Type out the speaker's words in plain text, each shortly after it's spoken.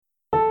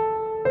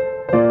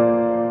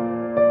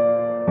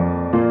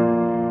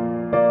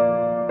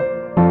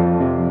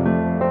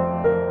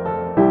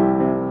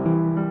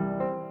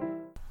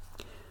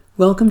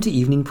Welcome to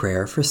evening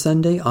prayer for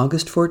Sunday,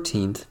 August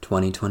 14th,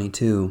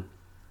 2022.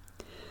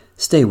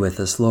 Stay with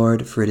us,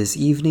 Lord, for it is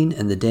evening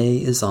and the day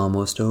is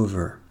almost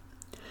over.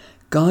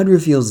 God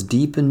reveals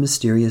deep and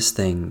mysterious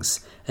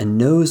things and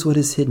knows what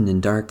is hidden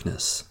in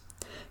darkness.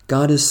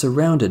 God is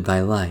surrounded by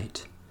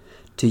light.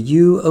 To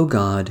you, O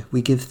God,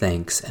 we give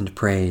thanks and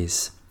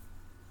praise.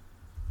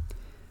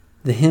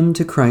 The hymn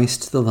to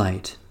Christ the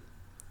Light.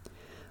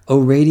 O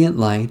radiant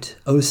light,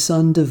 O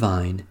Sun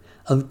divine,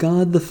 of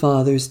God the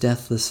Father's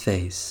deathless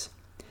face,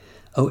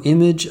 O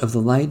image of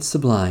the light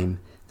sublime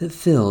that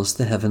fills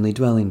the heavenly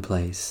dwelling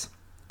place.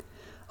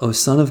 O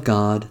Son of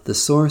God, the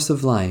source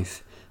of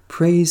life,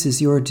 praise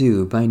is your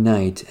due by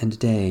night and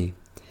day.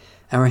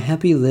 Our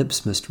happy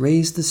lips must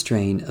raise the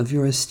strain of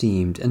your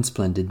esteemed and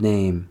splendid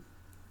name.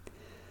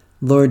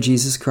 Lord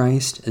Jesus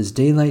Christ, as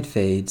daylight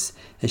fades,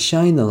 as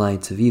shine the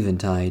lights of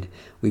eventide,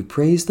 we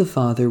praise the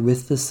Father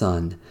with the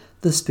Son,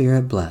 the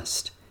Spirit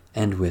blessed,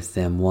 and with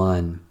them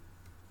one.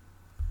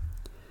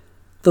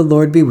 The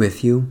Lord be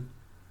with you.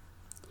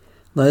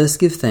 Let us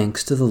give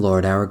thanks to the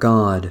Lord our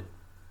God.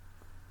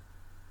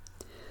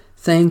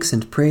 Thanks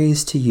and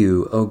praise to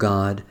you, O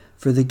God,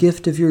 for the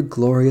gift of your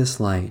glorious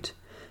light,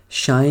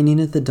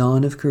 shining at the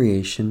dawn of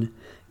creation,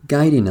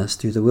 guiding us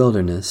through the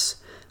wilderness,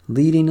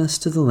 leading us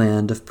to the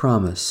land of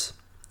promise.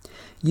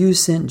 You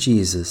sent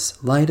Jesus,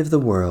 light of the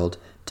world,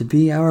 to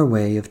be our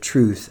way of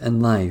truth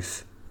and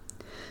life.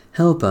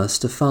 Help us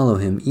to follow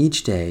him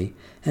each day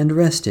and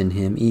rest in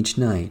him each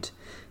night,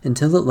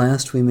 until at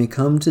last we may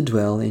come to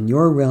dwell in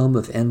your realm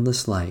of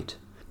endless light.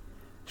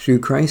 Through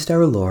Christ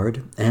our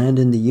Lord, and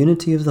in the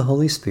unity of the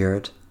Holy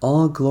Spirit,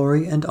 all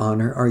glory and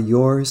honor are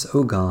yours,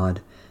 O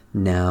God,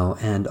 now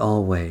and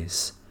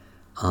always.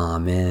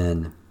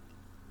 Amen.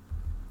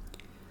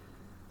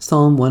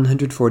 Psalm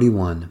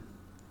 141.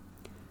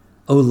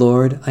 O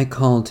Lord, I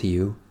call to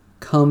you.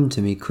 Come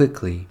to me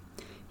quickly.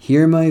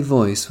 Hear my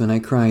voice when I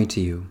cry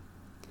to you.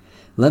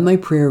 Let my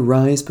prayer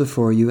rise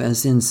before you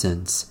as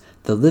incense,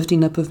 the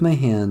lifting up of my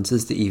hands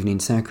as the evening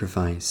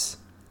sacrifice.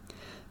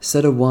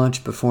 Set a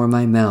watch before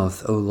my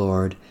mouth, O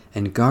Lord,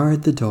 and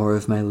guard the door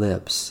of my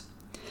lips.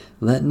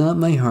 Let not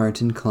my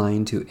heart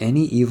incline to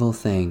any evil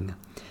thing.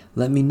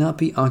 Let me not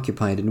be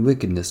occupied in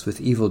wickedness with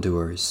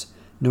evildoers,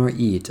 nor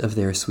eat of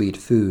their sweet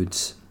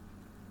foods.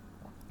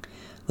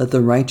 Let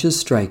the righteous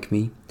strike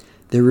me.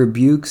 Their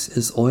rebukes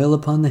as oil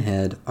upon the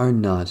head are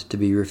not to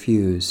be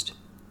refused.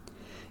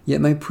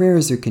 Yet my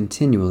prayers are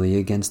continually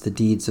against the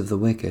deeds of the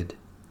wicked.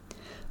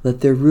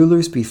 Let their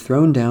rulers be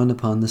thrown down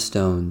upon the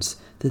stones,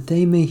 that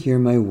they may hear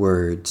my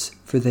words,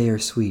 for they are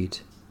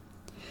sweet.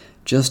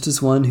 Just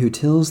as one who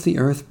tills the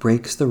earth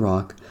breaks the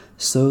rock,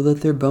 so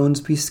let their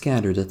bones be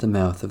scattered at the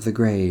mouth of the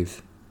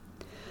grave.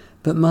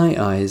 But my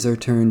eyes are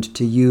turned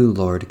to you,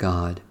 Lord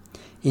God.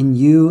 In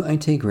you I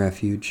take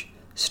refuge.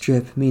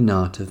 Strip me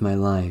not of my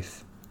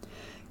life.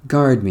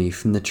 Guard me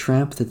from the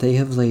trap that they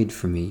have laid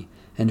for me,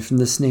 and from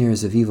the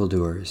snares of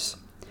evildoers.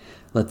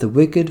 Let the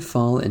wicked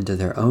fall into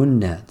their own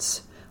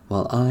nets,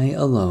 while I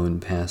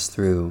alone pass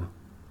through.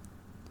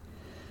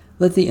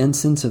 Let the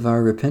incense of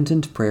our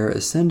repentant prayer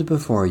ascend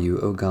before you,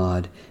 O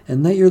God,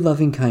 and let your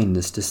loving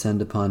kindness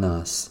descend upon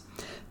us,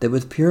 that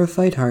with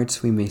purified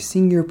hearts we may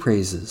sing your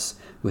praises,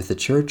 with the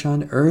church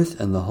on earth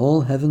and the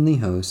whole heavenly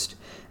host,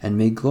 and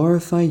may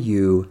glorify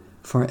you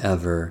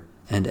forever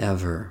and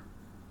ever.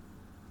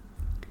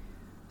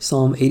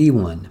 Psalm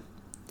 81.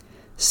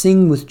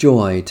 Sing with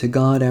joy to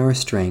God our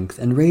strength,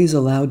 and raise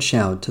a loud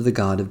shout to the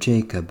God of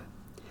Jacob.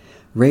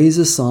 Raise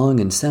a song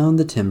and sound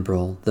the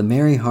timbrel, the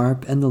merry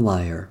harp and the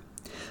lyre.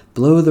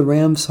 Blow the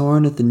ram's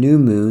horn at the new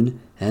moon,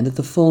 and at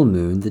the full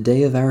moon, the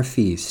day of our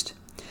feast.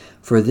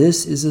 For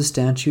this is a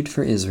statute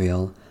for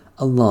Israel,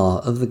 a law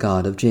of the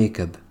God of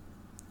Jacob.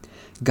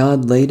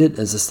 God laid it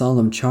as a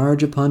solemn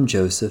charge upon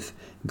Joseph,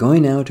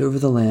 going out over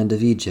the land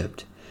of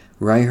Egypt,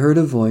 where I heard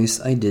a voice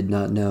I did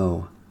not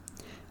know.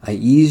 I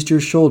eased your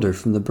shoulder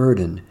from the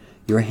burden,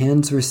 your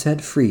hands were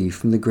set free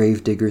from the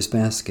gravedigger's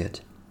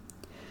basket.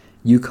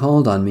 You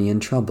called on me in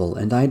trouble,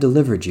 and I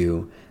delivered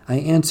you. I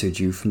answered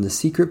you from the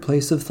secret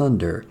place of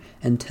thunder,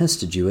 and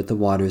tested you at the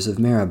waters of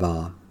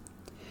Meribah.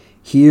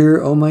 Hear,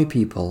 O my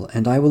people,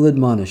 and I will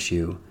admonish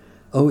you.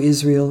 O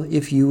Israel,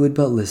 if you would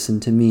but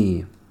listen to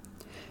me.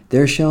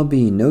 There shall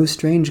be no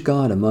strange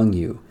god among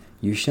you.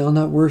 You shall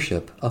not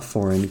worship a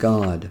foreign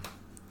god.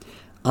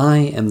 I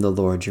am the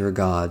Lord your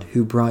God,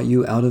 who brought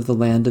you out of the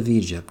land of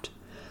Egypt.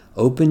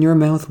 Open your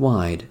mouth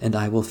wide, and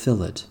I will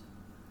fill it.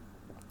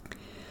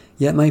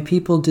 Yet my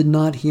people did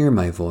not hear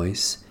my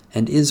voice,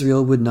 and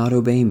Israel would not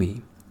obey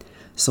me.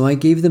 So I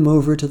gave them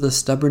over to the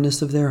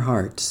stubbornness of their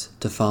hearts,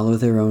 to follow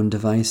their own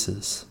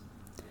devices.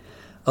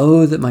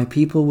 Oh, that my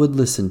people would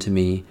listen to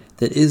me,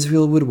 that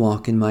Israel would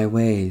walk in my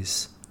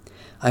ways.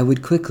 I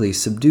would quickly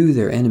subdue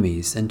their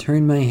enemies and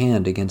turn my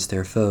hand against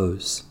their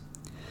foes.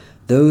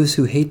 Those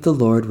who hate the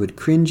Lord would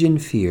cringe in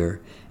fear,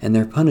 and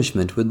their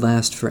punishment would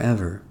last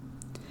forever.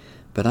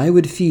 But I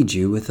would feed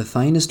you with the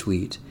finest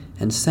wheat,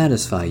 and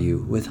satisfy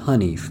you with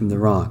honey from the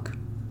rock.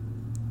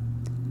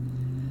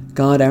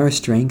 God, our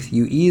strength,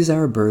 you ease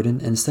our burden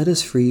and set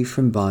us free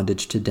from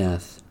bondage to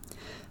death.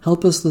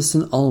 Help us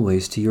listen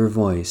always to your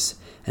voice,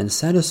 and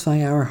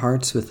satisfy our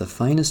hearts with the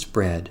finest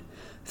bread,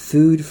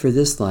 food for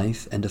this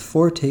life and a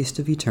foretaste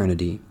of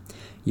eternity,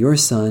 your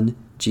Son,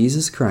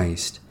 Jesus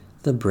Christ,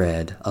 the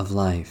bread of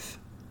life.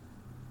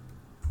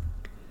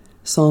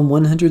 Psalm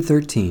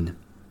 113.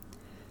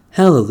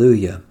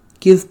 Hallelujah!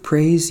 Give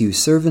praise, you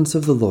servants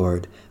of the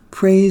Lord.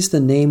 Praise the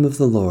name of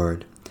the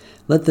Lord.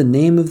 Let the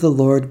name of the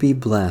Lord be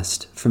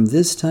blessed from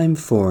this time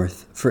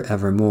forth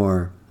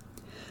forevermore.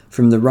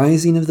 From the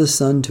rising of the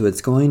sun to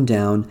its going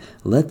down,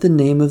 let the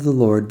name of the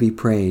Lord be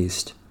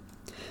praised.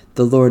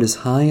 The Lord is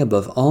high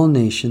above all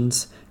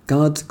nations,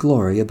 God's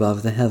glory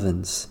above the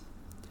heavens.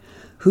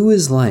 Who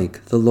is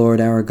like the Lord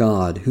our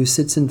God, who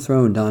sits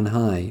enthroned on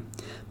high,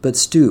 but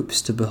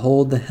stoops to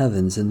behold the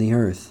heavens and the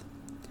earth?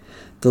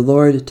 The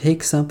Lord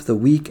takes up the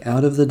weak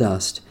out of the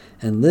dust,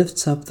 and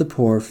lifts up the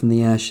poor from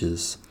the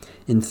ashes,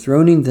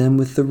 enthroning them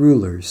with the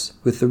rulers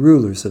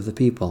of the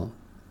people.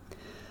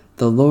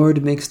 The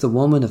Lord makes the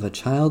woman of a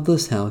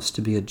childless house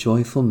to be a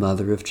joyful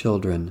mother of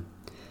children.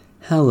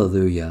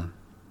 Hallelujah!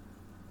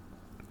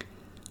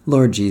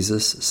 Lord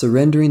Jesus,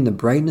 surrendering the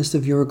brightness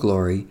of your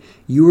glory,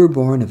 you were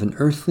born of an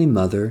earthly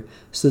mother,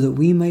 so that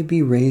we might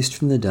be raised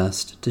from the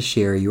dust to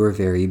share your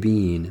very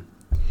being.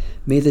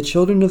 May the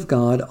children of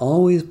God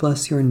always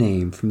bless your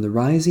name from the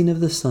rising of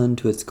the sun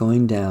to its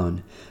going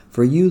down,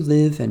 for you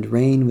live and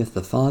reign with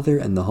the Father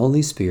and the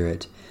Holy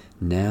Spirit,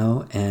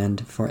 now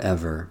and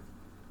forever.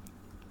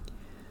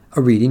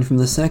 A reading from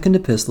the second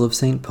epistle of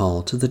St.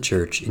 Paul to the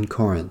church in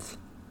Corinth.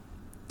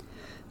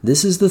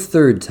 This is the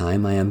third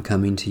time I am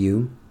coming to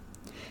you.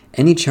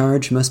 Any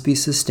charge must be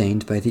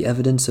sustained by the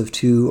evidence of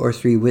 2 or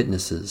 3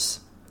 witnesses.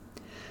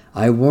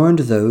 I warned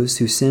those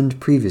who sinned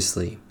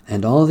previously,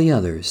 and all the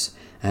others,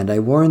 and I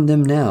warn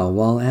them now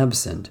while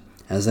absent,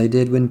 as I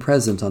did when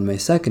present on my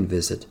second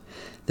visit,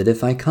 that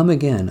if I come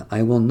again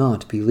I will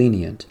not be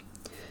lenient,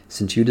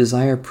 since you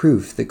desire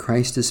proof that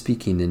Christ is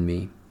speaking in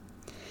me.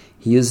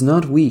 He is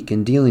not weak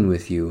in dealing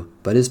with you,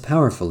 but is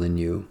powerful in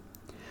you.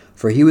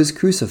 For he was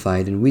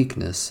crucified in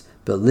weakness,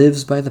 but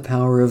lives by the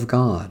power of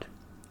God.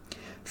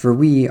 For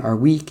we are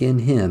weak in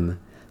him,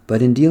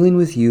 but in dealing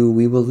with you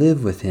we will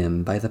live with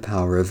him by the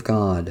power of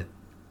God.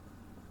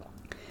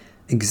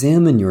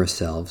 Examine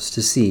yourselves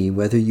to see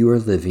whether you are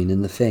living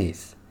in the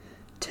faith.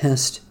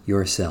 Test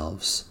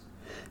yourselves.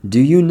 Do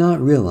you not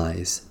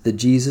realize that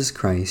Jesus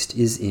Christ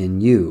is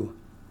in you?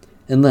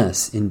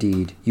 Unless,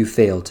 indeed, you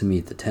fail to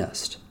meet the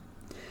test.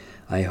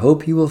 I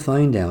hope you will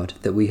find out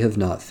that we have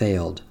not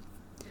failed.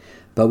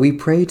 But we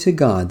pray to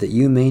God that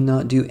you may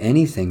not do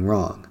anything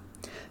wrong.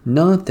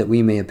 Not that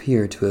we may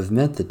appear to have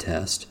met the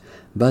test,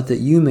 but that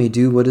you may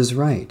do what is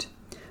right,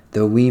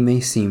 though we may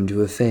seem to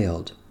have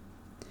failed.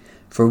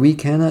 For we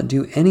cannot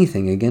do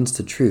anything against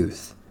the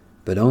truth,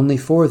 but only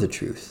for the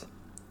truth.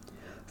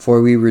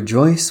 For we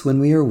rejoice when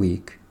we are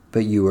weak,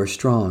 but you are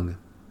strong.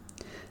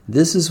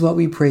 This is what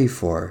we pray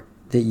for,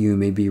 that you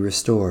may be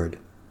restored.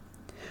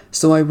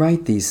 So I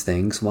write these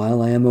things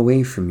while I am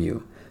away from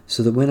you,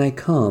 so that when I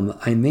come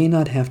I may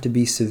not have to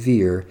be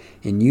severe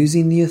in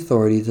using the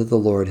authority that the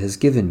Lord has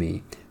given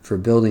me, for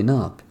building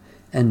up,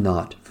 and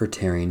not for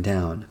tearing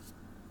down.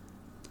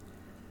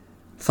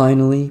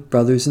 Finally,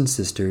 brothers and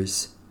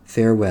sisters,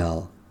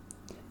 farewell.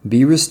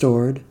 Be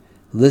restored,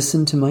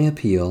 listen to my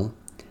appeal,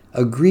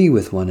 agree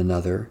with one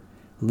another,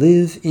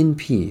 live in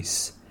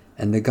peace,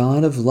 and the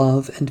God of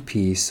love and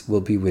peace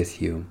will be with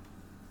you.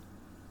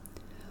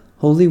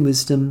 Holy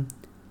Wisdom,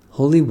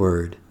 Holy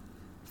Word,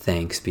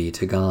 thanks be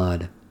to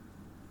God.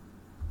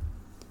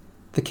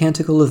 The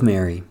Canticle of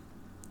Mary.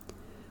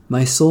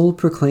 My soul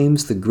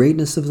proclaims the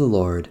greatness of the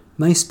Lord.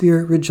 My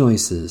spirit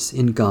rejoices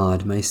in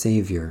God my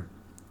Saviour.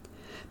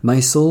 My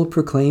soul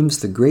proclaims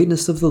the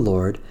greatness of the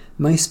Lord.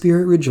 My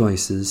spirit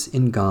rejoices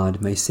in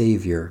God my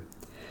Saviour.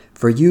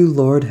 For you,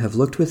 Lord, have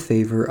looked with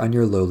favour on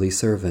your lowly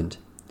servant.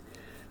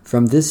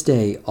 From this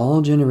day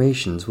all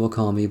generations will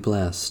call me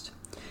blessed.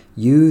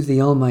 You, the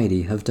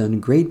Almighty, have done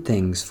great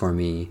things for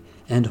me,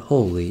 and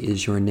holy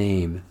is your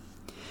name.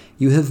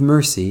 You have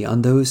mercy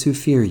on those who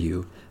fear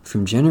you,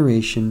 from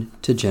generation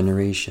to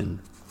generation.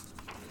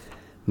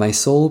 My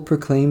soul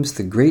proclaims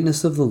the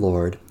greatness of the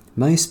Lord.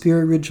 My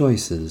spirit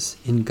rejoices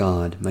in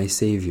God my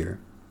Saviour.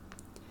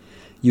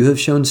 You have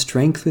shown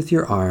strength with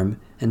your arm,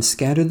 and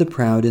scattered the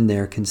proud in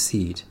their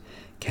conceit,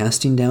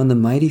 casting down the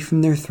mighty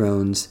from their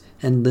thrones,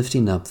 and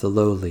lifting up the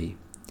lowly.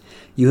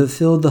 You have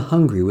filled the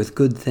hungry with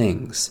good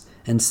things,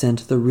 and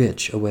sent the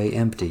rich away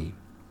empty.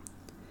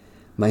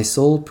 My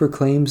soul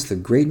proclaims the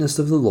greatness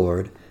of the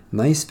Lord.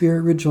 My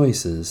spirit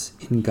rejoices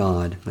in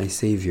God my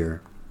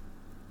Saviour.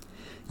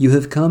 You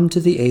have come to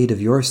the aid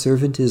of your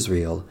servant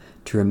Israel,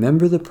 to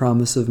remember the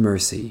promise of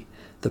mercy,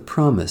 the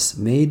promise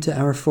made to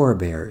our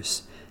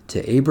forebears,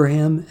 to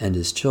Abraham and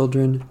his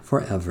children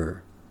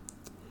forever.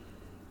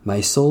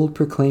 My soul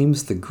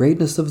proclaims the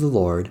greatness of the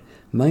Lord.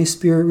 My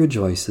spirit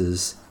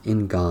rejoices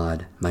in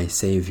God my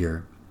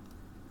Saviour.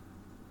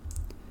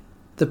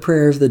 The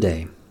Prayer of the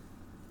Day.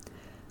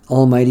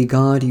 Almighty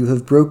God, you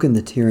have broken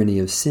the tyranny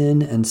of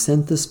sin and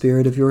sent the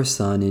Spirit of your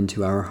Son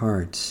into our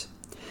hearts.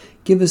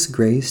 give us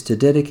grace to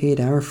dedicate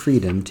our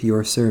freedom to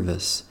your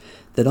service,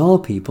 that all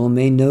people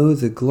may know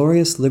the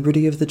glorious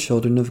liberty of the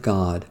children of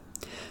God.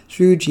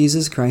 Through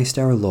Jesus Christ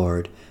our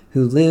Lord,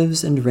 who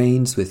lives and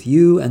reigns with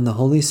you and the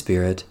Holy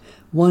Spirit,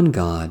 one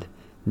God,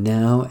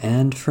 now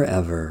and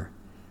forever.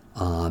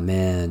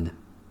 Amen.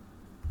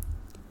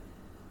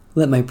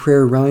 Let my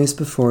prayer rise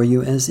before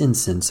you as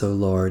incense, O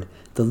Lord,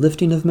 the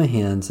lifting of my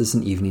hands as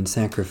an evening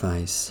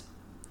sacrifice.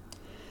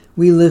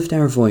 We lift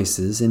our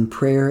voices in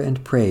prayer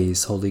and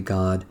praise, Holy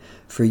God,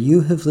 for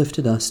you have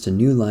lifted us to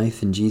new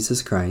life in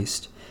Jesus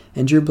Christ,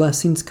 and your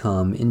blessings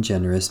come in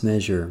generous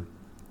measure.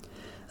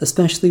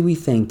 Especially we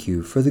thank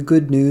you for the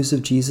good news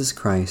of Jesus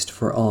Christ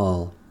for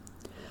all,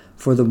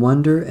 for the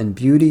wonder and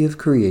beauty of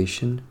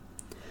creation,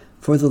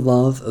 for the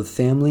love of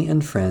family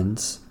and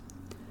friends,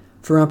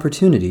 for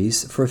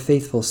opportunities for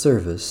faithful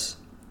service,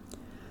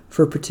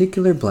 for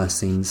particular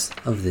blessings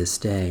of this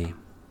day.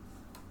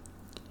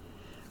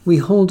 We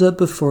hold up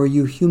before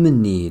you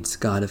human needs,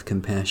 God of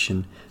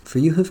compassion, for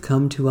you have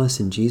come to us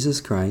in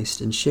Jesus Christ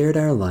and shared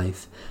our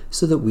life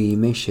so that we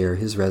may share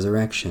his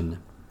resurrection.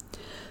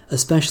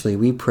 Especially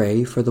we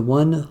pray for the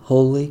one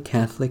holy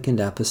Catholic and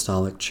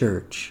Apostolic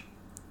Church,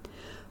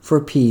 for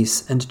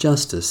peace and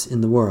justice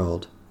in the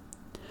world,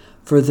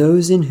 for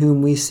those in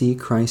whom we see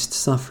Christ's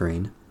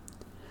suffering,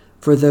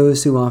 for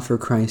those who offer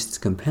Christ's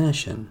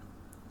compassion,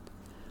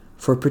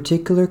 for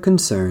particular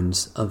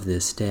concerns of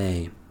this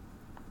day.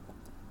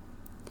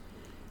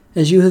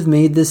 As you have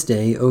made this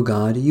day, O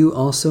God, you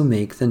also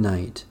make the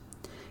night.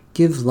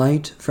 Give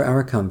light for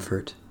our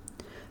comfort.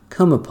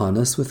 Come upon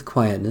us with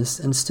quietness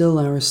and still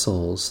our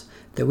souls,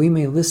 that we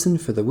may listen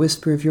for the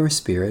whisper of your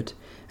Spirit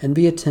and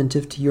be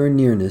attentive to your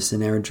nearness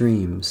in our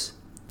dreams.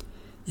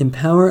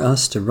 Empower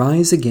us to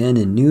rise again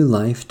in new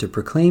life to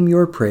proclaim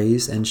your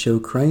praise and show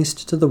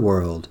Christ to the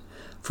world,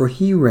 for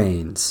he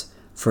reigns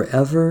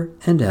forever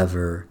and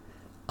ever.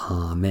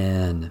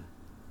 Amen.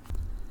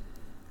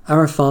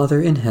 Our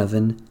Father in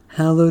heaven,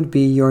 hallowed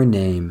be your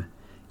name.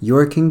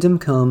 Your kingdom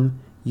come,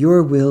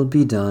 your will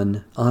be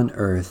done on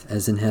earth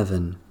as in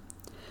heaven.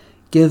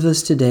 Give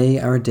us today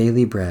our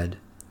daily bread.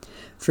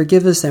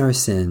 Forgive us our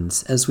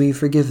sins as we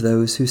forgive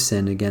those who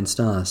sin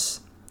against us.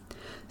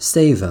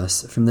 Save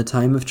us from the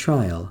time of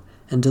trial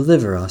and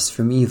deliver us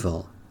from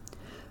evil.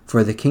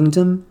 For the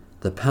kingdom,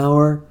 the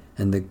power,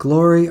 and the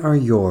glory are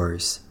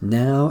yours,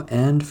 now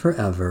and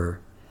forever.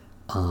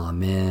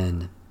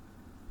 Amen.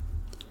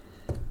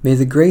 May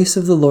the grace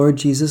of the Lord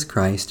Jesus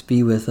Christ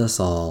be with us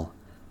all.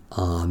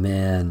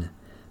 Amen.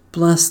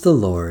 Bless the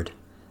Lord.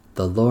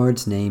 The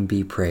Lord's name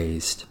be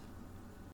praised.